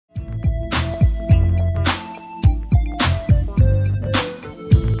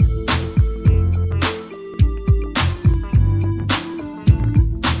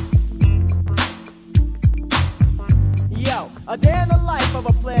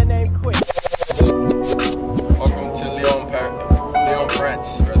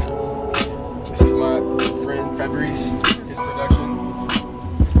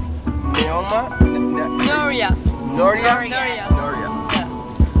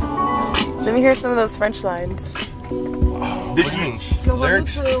Let me hear some of those French lines.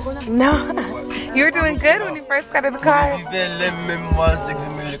 Lyrics? No. You were doing good when you first got in the car.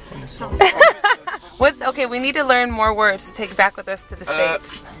 Okay, we need to learn more words to take back with us to the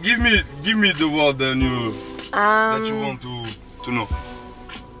States. Give me the word that you want to know.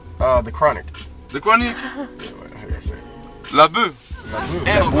 The chronic. The chronic? How do I say it? La bœuf.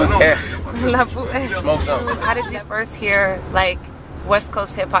 La boue. Smoke something. How did you first hear like West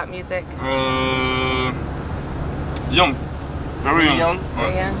Coast hip hop music? Young. Very young.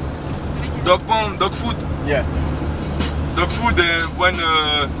 Very young. Dog pound, dog food. Yeah. Dog food when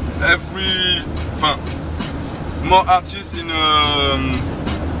more artists in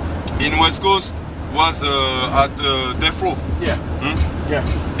West Coast was at Death Row. Yeah. Yeah.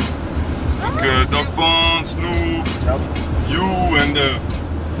 Like Dog Pound, Snoop, you and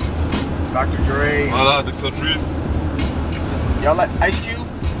Dr. Dre. Voilà, Dr. Dre. Y'all like Ice Cube?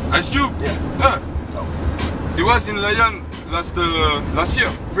 Ice Cube? Yeah. He was in Lyon last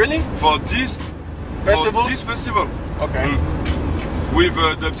year. Really? For this festival? For this festival. Okay. With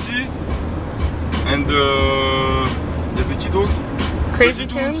Dubsy and Devi Dog. Crazy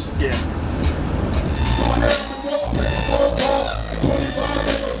Tunes? Yeah.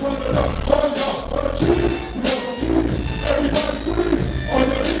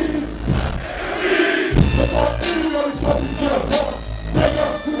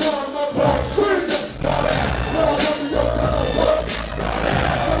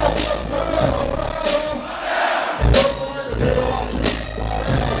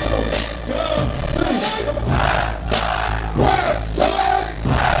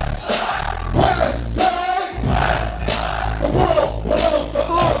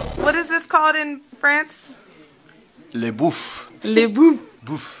 What is this called in France? Le bouffe. Le bouffe.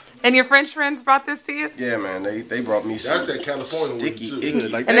 Bouffe. And your French friends brought this to you? Yeah, man, they brought me some. That's that California sticky, icky.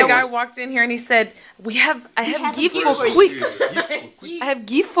 Like and the guy walked in here and he said, I have Guy for Quik. I have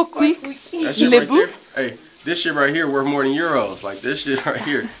Guy for Quik. That shit Le right bouffe. there. Hey, this shit right here worth more than euros. Like this shit right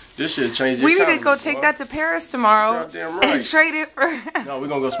here. This shit changed the We need economy, to go take that to Paris tomorrow Goddamn right. and trade it for... No, we're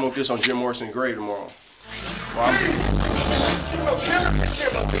gonna go smoke this on Jim Morrison Gray tomorrow. We're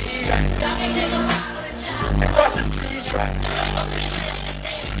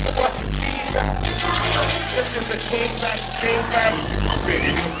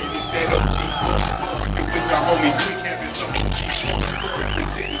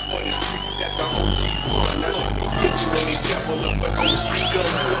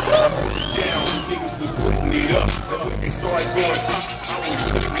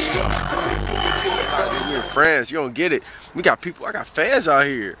in France, you don't get it. We got people, I got fans out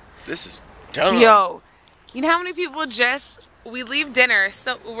here. This is dumb. Yo, you know how many people we leave dinner,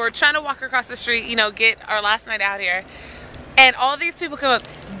 so we're trying to walk across the street, you know, get our last night out here, and all these people come up,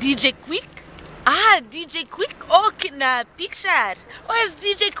 DJ Quik? Ah, DJ Quik, oh, na picture. Oh, it's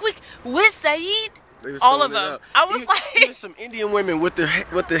DJ Quik, where's Saeed? All of them. I was even some Indian women with the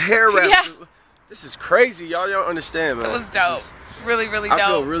hair wrap. Yeah. This is crazy, y'all don't understand, man. It was dope. Really, really dope. I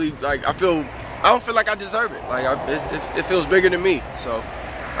feel really, like, I don't feel like I deserve it. Like, it feels bigger than me, so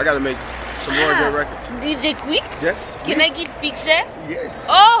I gotta make some more good records. DJ Quik? Yes. Can I get picture? Yes.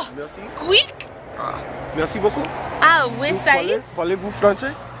 Oh, Merci. Quik? Ah, merci beaucoup. Ah, where's Saeed? Parlez-vous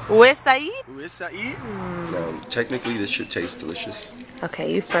français? Where's Saeed? Where's Saeed? Technically, this should taste delicious.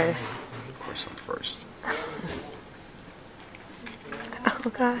 Okay, you first. Of course, I'm first. Oh,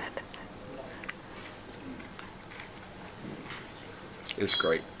 God. It's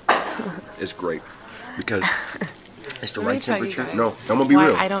great. It's great. Because it's the Let me right tell you temperature. guys. No, I'm gonna be Why,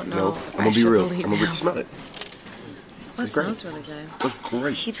 real. I don't know. No, I'm gonna be real. I'm gonna now. smell it. Well, it It's great. smells really good. It's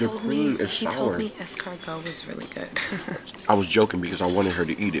great. He The told cream me. is He sour. told me escargot was really good. I was joking because I wanted her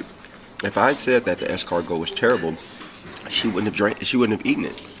to eat it. If I had said that the escargot was terrible, she wouldn't have drank. She wouldn't have eaten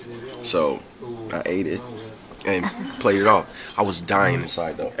it. So I ate it and played it off. I was dying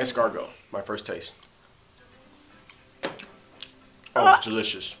inside though. Escargot, my first taste. Oh, it's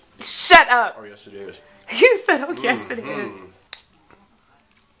delicious. Shut up. Oh yes, it is. You said, oh, yes, it is.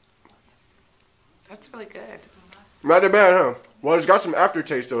 That's really good. Not that bad, huh? Well, it's got some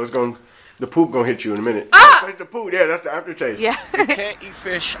aftertaste though. The poop gonna hit you in a minute. Ah! It's the poop, yeah, that's the aftertaste. Yeah. You can't eat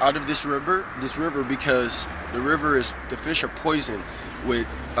fish out of this river because the fish are poisoned with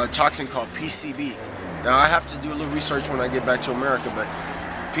a toxin called PCB. Now I have to do a little research when I get back to America, but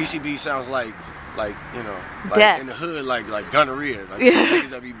PCB sounds like you know, like death. in the hood, like gonorrhea. Like some niggas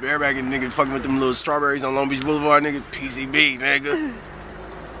that be barebacking, nigga, fucking with them little strawberries on Long Beach Boulevard, nigga. PCB, nigga.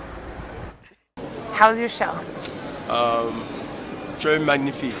 How's your show? Très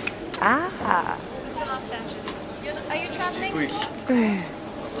magnifique. Ah. Are you traveling? Oui.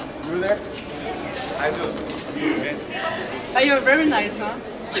 You were there? sir. I do. You're very nice, huh?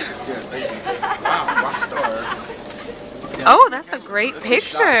 Yeah, thank you. Wow, rock star. Oh, that's a great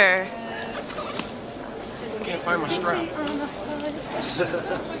picture. Can't find my strap.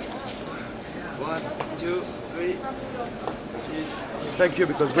 1, 2, 3. Thank you,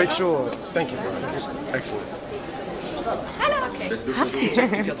 because great show. Thank you, sir. Excellent.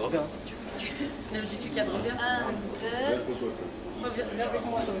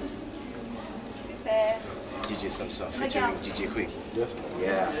 DJ Samson featuring DJ Quik. Yes.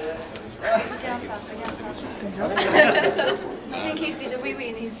 Yeah. I think he's did a wee-wee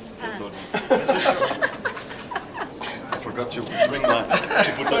in his pants. I forgot to bring my.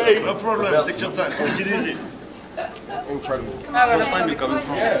 Hey, no problem. Take your time. Take it easy. Incredible. First time you coming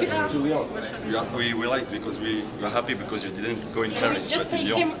from? To Lyon. We like because we are happy because you didn't go in Paris, Just but in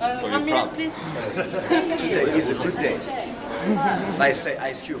take Lyon. him So 1 you're minute, proud. please. Today is a good day. I say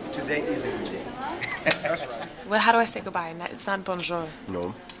Ice Cube. Today is a good day. Well, how do I say goodbye? It's not bonjour.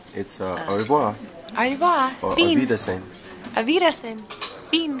 No, it's au revoir. Au revoir. Or Fin. auf Wiedersehen. Auf Wiedersehen.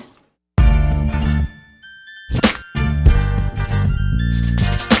 Fin.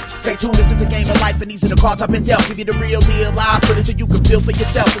 Stay tuned, this is the game of life and these are the cards I've been dealt. Give you the real deal, live footage so you can feel for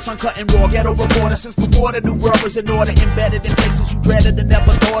yourself. It's uncut and raw, ghetto reporter since before the new world was in order. Embedded in places you dreaded and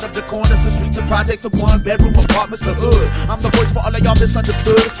never thought of. The corners, the streets and projects, the one-bedroom apartments, the hood. I'm the voice for all of y'all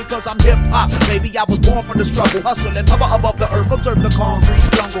misunderstood. It's because I'm hip-hop, maybe I was born from the struggle. Hustle and hover above the earth, observe the concrete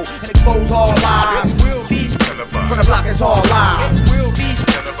jungle and expose all lies. From the block it's all lies.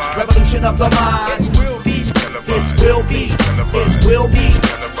 Revolution of the mind. It will be, it will be.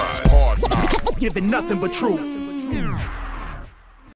 Giving nothing but truth.